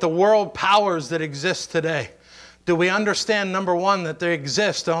look at the world powers that exist today. Do we understand, number one, that they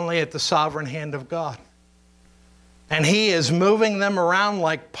exist only at the sovereign hand of God? And he is moving them around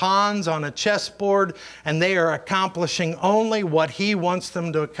like pawns on a chessboard, and they are accomplishing only what he wants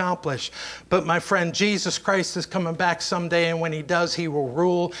them to accomplish. But my friend, Jesus Christ is coming back someday, and when he does, he will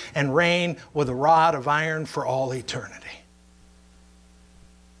rule and reign with a rod of iron for all eternity.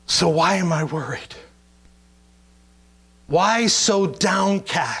 So why am I worried? Why so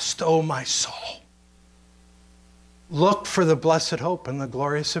downcast, O my soul? Look for the blessed hope and the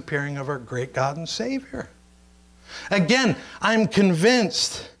glorious appearing of our great God and Savior. Again, I'm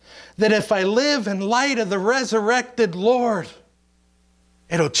convinced that if I live in light of the resurrected Lord,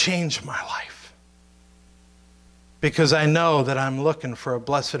 it'll change my life. Because I know that I'm looking for a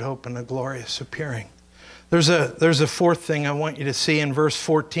blessed hope and a glorious appearing. There's a fourth thing I want you to see in verse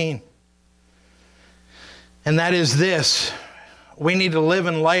 14. And that is this. We need to live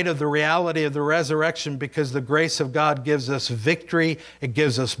in light of the reality of the resurrection because the grace of God gives us victory, it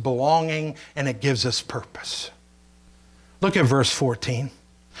gives us belonging, and it gives us purpose. Look at verse 14.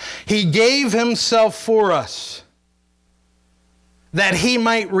 He gave himself for us that he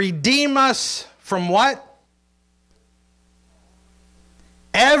might redeem us from what?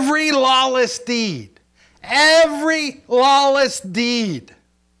 Every lawless deed. Every lawless deed.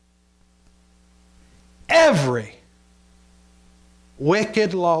 Every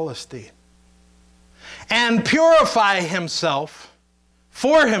wicked lawless deed. And purify himself,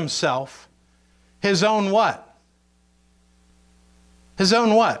 for himself, his own what? His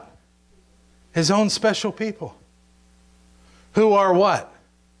own what? His own special people. Who are what?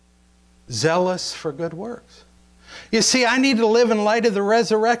 Zealous for good works. You see, I need to live in light of the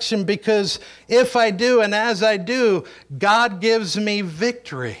resurrection because if I do and as I do, God gives me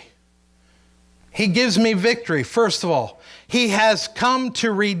victory. He gives me victory. First of all, He has come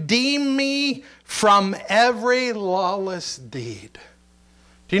to redeem me from every lawless deed.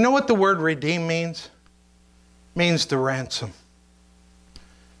 Do you know what the word redeem means? It means to ransom.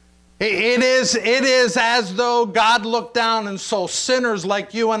 It is as though God looked down and saw sinners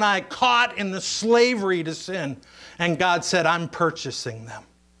like you and I caught in the slavery to sin. And God said, I'm purchasing them.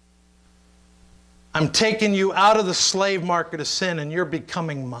 I'm taking you out of the slave market of sin and you're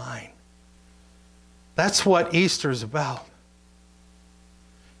becoming mine. That's what Easter is about.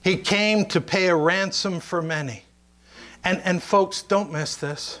 He came to pay a ransom for many. And folks, don't miss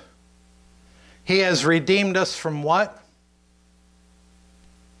this. He has redeemed us from what?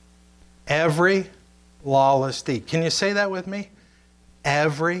 Every lawless deed. Can you say that with me?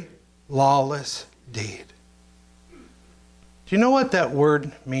 Every lawless deed. Do you know what that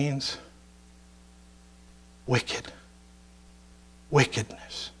word means? Wicked.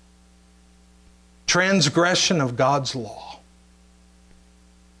 Wickedness. Transgression of God's law.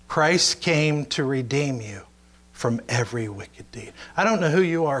 Christ came to redeem you from every wicked deed. I don't know who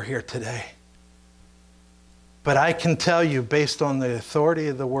you are here today, but I can tell you based on the authority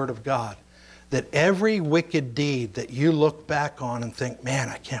of the Word of God that every wicked deed that you look back on and think, man,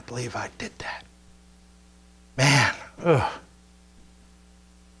 I can't believe I did that. Man, ugh.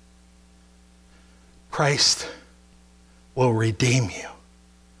 Christ will redeem you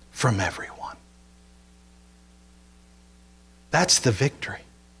from every one. That's the victory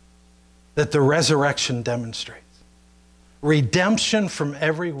that the resurrection demonstrates. Redemption from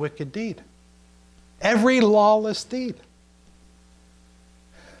every wicked deed. Every lawless deed.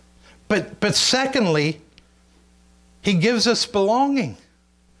 But secondly, He gives us belonging.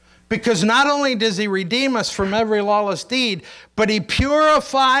 Because not only does He redeem us from every lawless deed, but He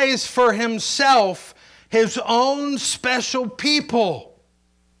purifies for Himself His own special people.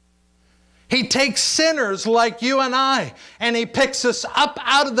 He takes sinners like you and I, and He picks us up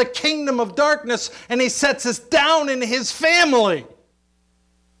out of the kingdom of darkness, and He sets us down in His family.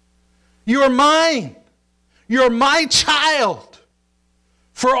 You're mine. You're my child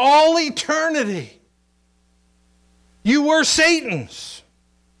for all eternity. You were Satan's.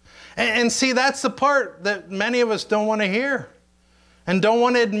 And see, that's the part that many of us don't want to hear and don't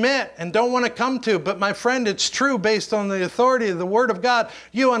want to admit and don't want to come to. But my friend, it's true based on the authority of the Word of God.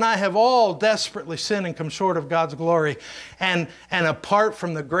 You and I have all desperately sinned and come short of God's glory. And apart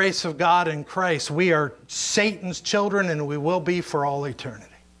from the grace of God in Christ, we are Satan's children and we will be for all eternity.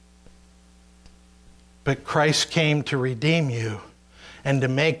 But Christ came to redeem you and to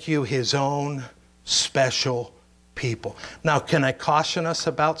make you His own special people. Now, can I caution us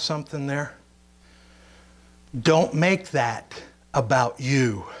about something there? Don't make that about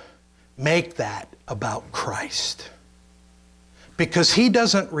you. Make that about Christ. Because He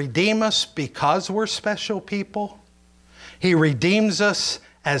doesn't redeem us because we're special people. He redeems us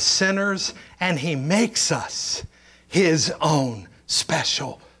as sinners and He makes us His own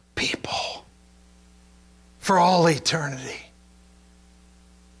special people for all eternity.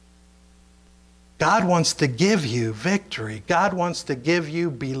 God wants to give you victory. God wants to give you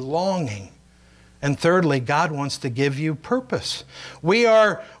belonging. And thirdly, God wants to give you purpose. We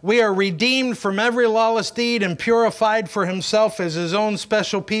are redeemed from every lawless deed and purified for Himself as His own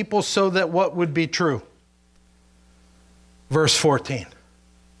special people so that what would be true? Verse 14.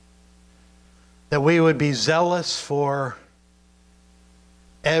 That we would be zealous for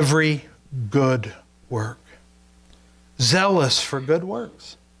every good work. Zealous for good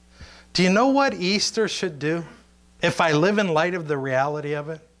works. Do you know what Easter should do? If I live in light of the reality of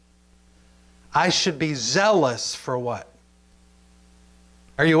it, I should be zealous for what?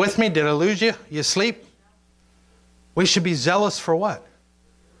 Are you with me? Did I lose you? You asleep? We should be zealous for what?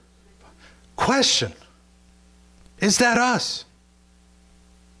 Question. Is that us?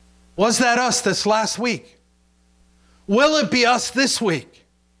 Was that us this last week? Will it be us this week?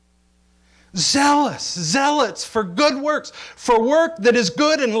 Zealots for good works, for work that is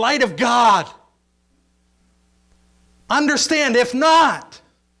good in light of God. Understand, if not,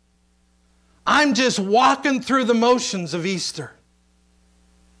 I'm just walking through the motions of Easter.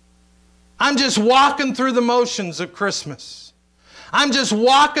 I'm just walking through the motions of Christmas. I'm just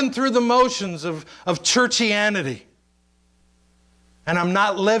walking through the motions of churchianity. And I'm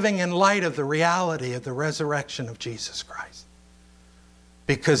not living in light of the reality of the resurrection of Jesus Christ.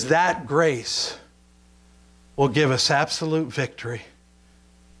 Because that grace will give us absolute victory,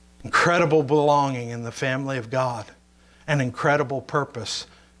 incredible belonging in the family of God, and incredible purpose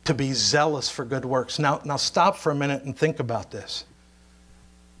to be zealous for good works. Now stop for a minute and think about this.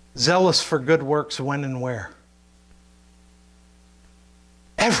 Zealous for good works when and where?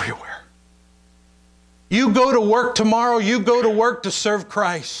 Everywhere. You go to work tomorrow, you go to work to serve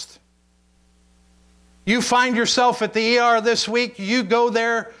Christ. You find yourself at the ER this week, you go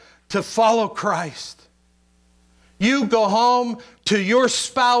there to follow Christ. You go home to your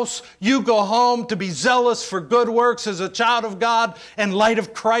spouse, you go home to be zealous for good works as a child of God in light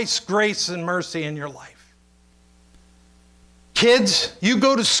of Christ's grace and mercy in your life. Kids, you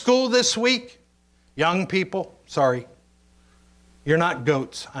go to school this week. Young people, sorry. You're not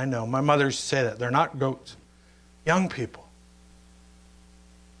goats. I know. My mother used to say that. They're not goats. Young people.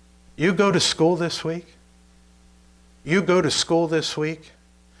 You go to school this week. You go to school this week.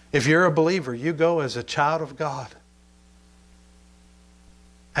 If you're a believer, you go as a child of God.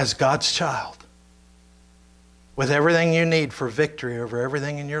 As God's child. With everything you need for victory over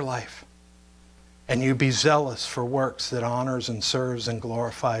everything in your life. And you be zealous for works that honors and serves and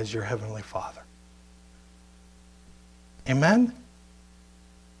glorifies your Heavenly Father. Amen?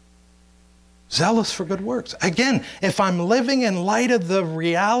 Zealous for good works. Again, if I'm living in light of the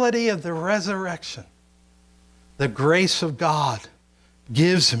reality of the resurrection, the grace of God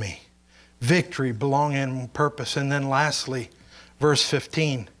gives me victory, belonging, and purpose. And then lastly, verse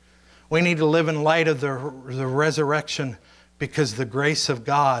 15. We need to live in light of the resurrection because the grace of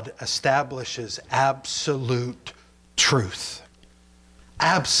God establishes absolute truth.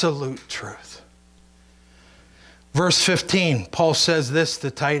 Absolute truth. Verse 15, Paul says this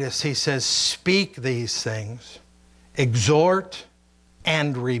to Titus. He says, speak these things, exhort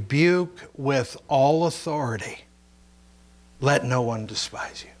and rebuke with all authority. Let no one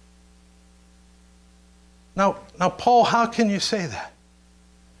despise you. Now, Paul, how can you say that?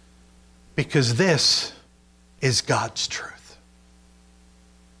 Because this is God's truth.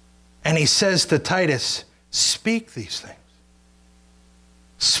 And he says to Titus, speak these things.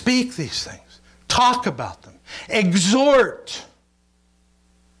 Speak these things. Talk about them. Exhort.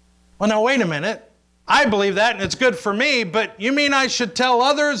 Well, now, wait a minute. I believe that and it's good for me, but you mean I should tell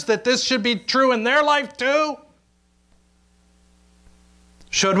others that this should be true in their life too?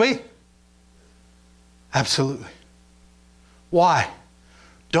 Should we? Absolutely. Why?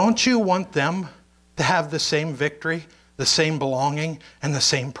 Don't you want them to have the same victory, the same belonging, and the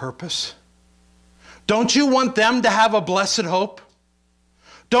same purpose? Don't you want them to have a blessed hope?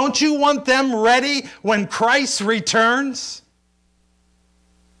 Don't you want them ready when Christ returns?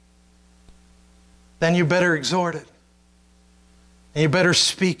 Then you better exhort it. And you better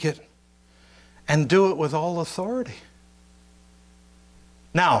speak it. And do it with all authority.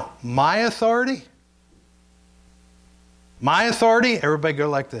 Now, my authority, everybody go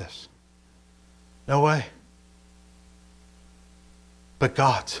like this. No way. But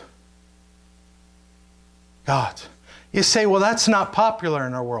God's. God's. You say, well, that's not popular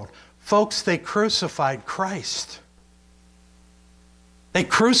in our world. Folks, they crucified Christ. They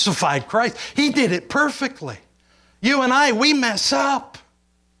crucified Christ. He did it perfectly. You and I, we mess up.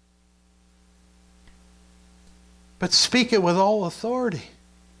 But speak it with all authority.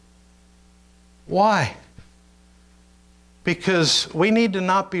 Why? Because we need to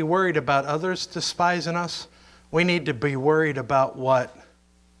not be worried about others despising us. We need to be worried about what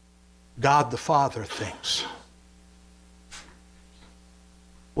God the Father thinks.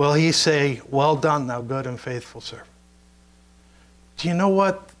 Will He say, well done, thou good and faithful servant? Do you know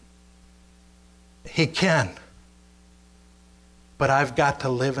what? He can. But I've got to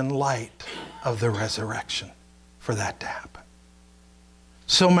live in light of the resurrection for that to happen.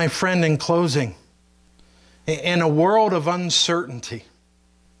 So, my friend, in closing, in a world of uncertainty,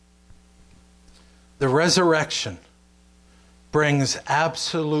 the resurrection brings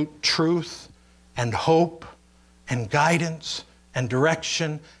absolute truth and hope and guidance and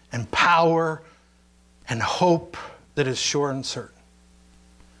direction and power and hope that is sure and certain.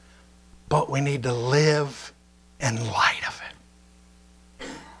 But we need to live in light of it.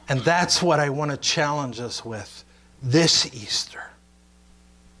 And that's what I want to challenge us with this Easter,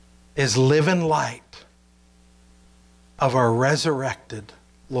 is live in light of our resurrected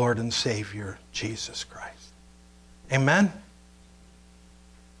Lord and Savior, Jesus Christ. Amen?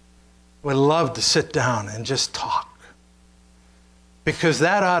 We'd love to sit down and just talk, because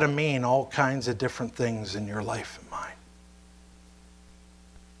that ought to mean all kinds of different things in your life and mine.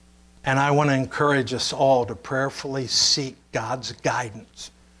 And I want to encourage us all to prayerfully seek God's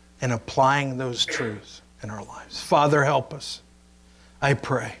guidance in applying those truths in our lives. Father, help us, I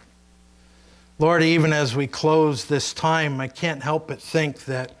pray. Lord, even as we close this time, I can't help but think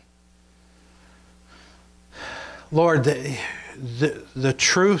that, Lord, the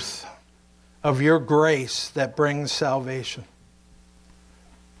truth of your grace that brings salvation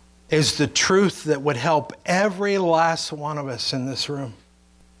is the truth that would help every last one of us in this room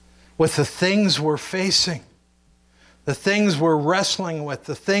with the things we're facing, the things we're wrestling with,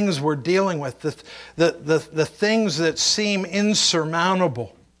 the things we're dealing with, the things that seem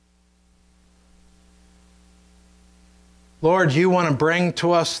insurmountable. Lord, you want to bring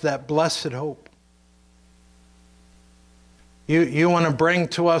to us that blessed hope. You want to bring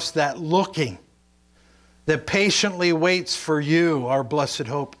to us that looking that patiently waits for you, our blessed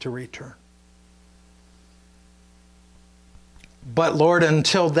hope, to return. But Lord,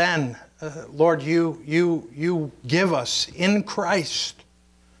 until then, Lord, you give us in Christ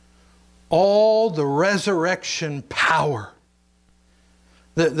all the resurrection power.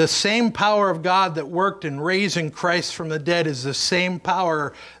 The same power of God that worked in raising Christ from the dead is the same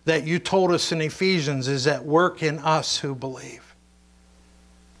power that you told us in Ephesians is at work in us who believe.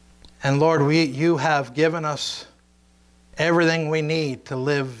 And Lord, you have given us everything we need to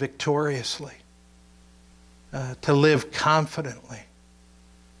live victoriously, to live confidently,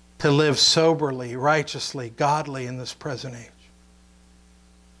 to live soberly, righteously, godly in this present age,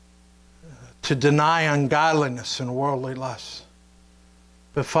 to deny ungodliness and worldly lusts.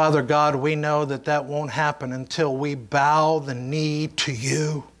 But Father God, we know that that won't happen until we bow the knee to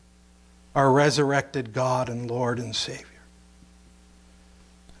you, our resurrected God and Lord and Savior.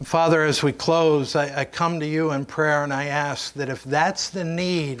 And Father, as we close, I come to you in prayer and I ask that if that's the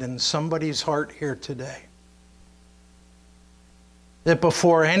need in somebody's heart here today, that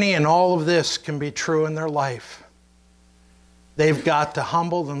before any and all of this can be true in their life, they've got to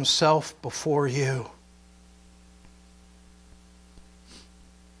humble themselves before you.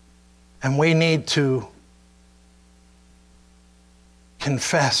 And we need to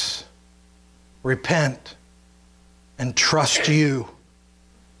confess, repent, and trust you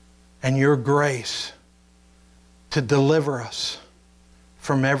and your grace to deliver us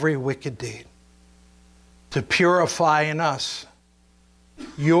from every wicked deed, to purify in us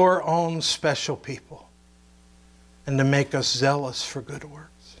your own special people, and to make us zealous for good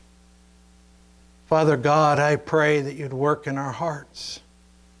works. Father God, I pray that you'd work in our hearts.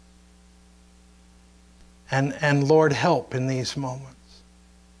 And Lord, help in these moments.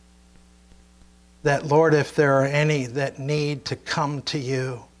 That, Lord, if there are any that need to come to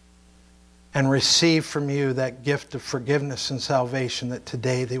you and receive from you that gift of forgiveness and salvation, that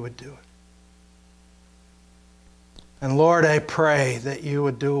today they would do it. And Lord, I pray that you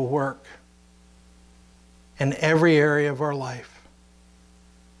would do a work in every area of our life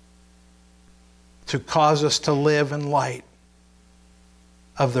to cause us to live in light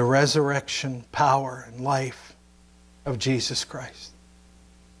of the resurrection, power, and life of Jesus Christ.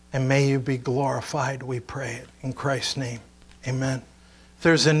 And may you be glorified, we pray it in Christ's name. Amen. If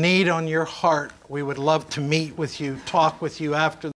there's a need on your heart, we would love to meet with you, talk with you after